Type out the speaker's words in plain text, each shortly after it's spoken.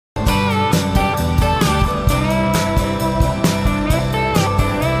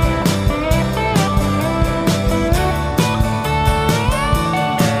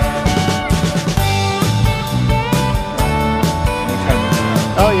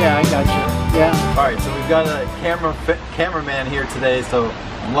Oh yeah, I got you. Yeah. All right, so we've got a cameraman here today, so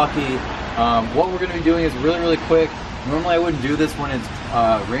I'm lucky. What we're going to be doing is really quick. Normally I wouldn't do this when it's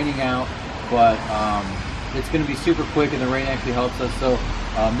raining out, but it's going to be super quick, and the rain actually helps us. So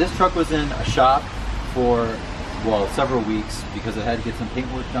this truck was in a shop for, well, several weeks because it had to get some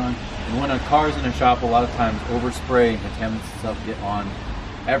paint work done. And when a car's in a shop, a lot of times overspray and contaminants and stuff get on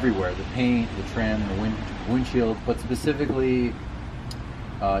everywhere. The paint, the trim, the windshield, but specifically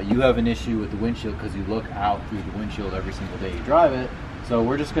you have an issue with the windshield because you look out through the windshield every single day you drive it. So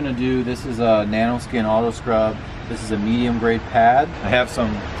we're just going to do, this is a NanoSkin auto scrub. This is a medium grade pad. I have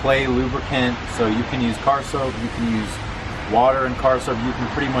some clay lubricant, so you can use car soap, you can use water and car soap, you can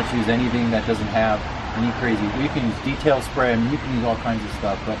pretty much use anything that doesn't have any crazy, you can use detail spray, I mean you can use all kinds of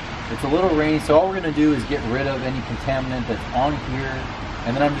stuff, but it's a little rainy, so all we're going to do is get rid of any contaminant that's on here,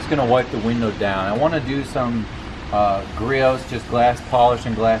 and then I'm just going to wipe the window down. I want to do some grills, just glass polish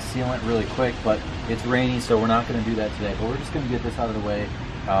and glass sealant really quick, but it's rainy, so we're not going to do that today, but we're just going to get this out of the way.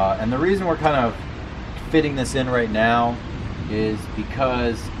 And the reason we're kind of fitting this in right now is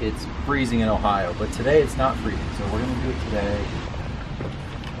because it's freezing in Ohio, but today it's not freezing, so we're going to do it today.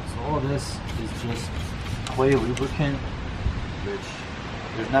 So all of this is just clay lubricant, which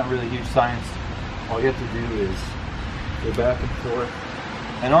there's not really huge science. All you have to do is go back and forth.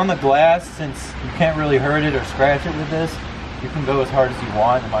 And on the glass, since you can't really hurt it or scratch it with this, you can go as hard as you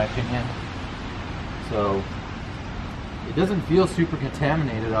want, in my opinion. So it doesn't feel super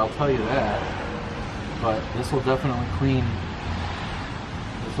contaminated, I'll tell you that. But this will definitely clean.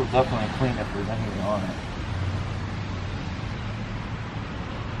 This will definitely clean if there's anything on it.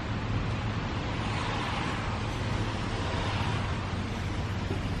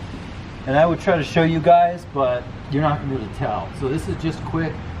 And I would try to show you guys, but you're not going to be able to tell. So this is just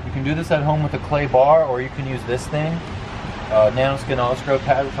quick. You can do this at home with a clay bar, or you can use this thing, NanoSkin Auto Scrub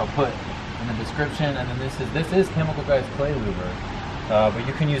Pad, which I'll put in the description. And then this is Chemical Guys clay luber, but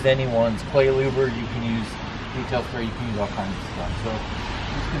you can use anyone's clay luber. You can use detail spray. You can use all kinds of stuff. So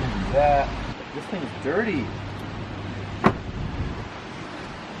I'm just going to do that. This thing is dirty.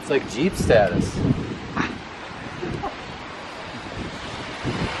 It's like Jeep status.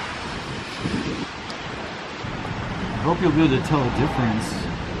 I hope you'll be able to tell the difference,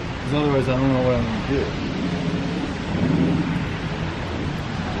 because otherwise I don't know what I'm going to do.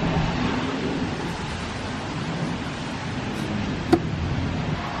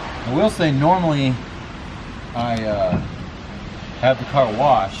 I will say normally I have the car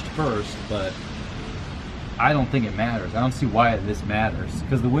washed first, but I don't think it matters. I don't see why this matters,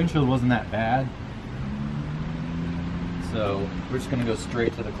 because the windshield wasn't that bad. So we're just going to go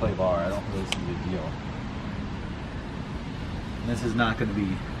straight to the clay bar. I don't really see the deal. This is not going to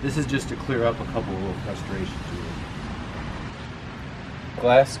be, this is just to clear up a couple of little frustrations here.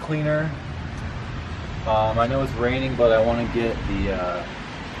 Glass cleaner. I know it's raining, but I want to get the,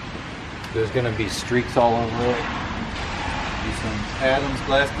 there's going to be streaks all over it. Do some Adams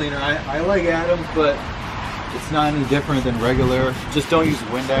glass cleaner. I like Adams, but it's not any different than regular. Just don't use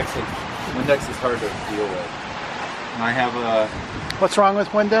Windex. Windex is hard to deal with. And I have a... What's wrong with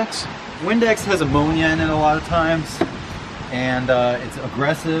Windex? Windex has ammonia in it a lot of times. And it's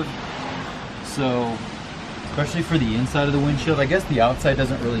aggressive, so especially for the inside of the windshield. I guess the outside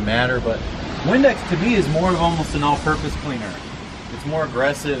doesn't really matter, but Windex to me is more of almost an all-purpose cleaner. It's more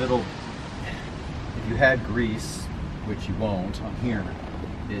aggressive. It'll, if you had grease, which you won't on here,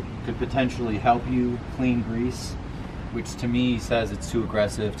 it could potentially help you clean grease, which to me says it's too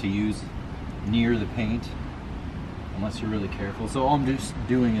aggressive to use near the paint unless you're really careful. So all I'm just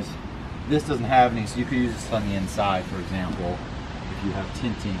doing is, this doesn't have any, so you could use this on the inside, for example, if you have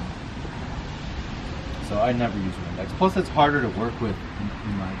tinting. So I never use Windex. Plus, it's harder to work with,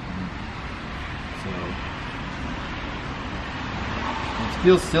 in my opinion. So it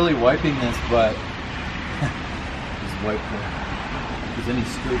feels silly wiping this, but just wipe it. If there's any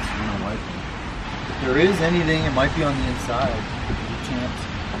streaks, you're gonna wipe them. If there is anything, it might be on the inside. There's a chance.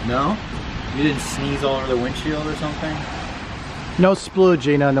 No? You didn't sneeze all over the windshield or something? No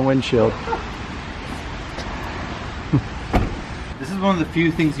splooging on the windshield. This is one of the few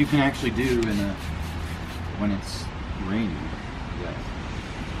things you can actually do in a, when it's raining. Yes.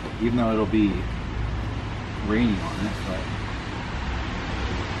 Even though it'll be raining on it, but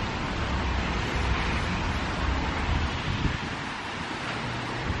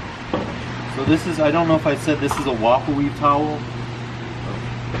so this is, I don't know if I said this is a waffle weave towel.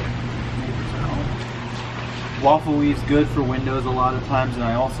 Waffle weave's good for windows a lot of times, and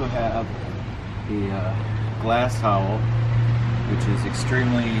I also have a glass towel, which is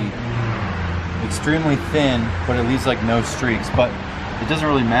extremely thin, but it leaves like no streaks. But It doesn't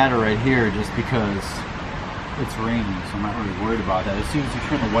really matter right here just because it's raining, so I'm not really worried about that. As soon as you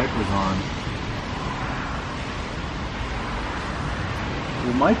turn the wipers on,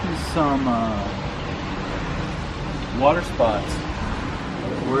 there might be some water spots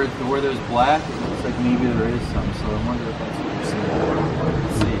where there's black. It looks like maybe there is some, so I wonder if that's what you're seeing.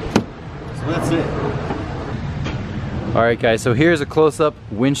 Let's see. So that's it. All right, guys, so here's a close-up.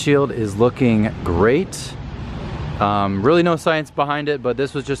 Windshield is looking great. Really no science behind it, but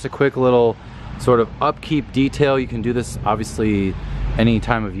this was just a quick little sort of upkeep detail. You can do this obviously any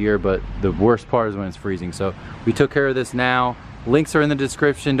time of year, but the worst part is when it's freezing. So we took care of this now. Links are in the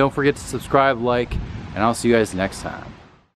description. Don't forget to subscribe, like, and I'll see you guys next time.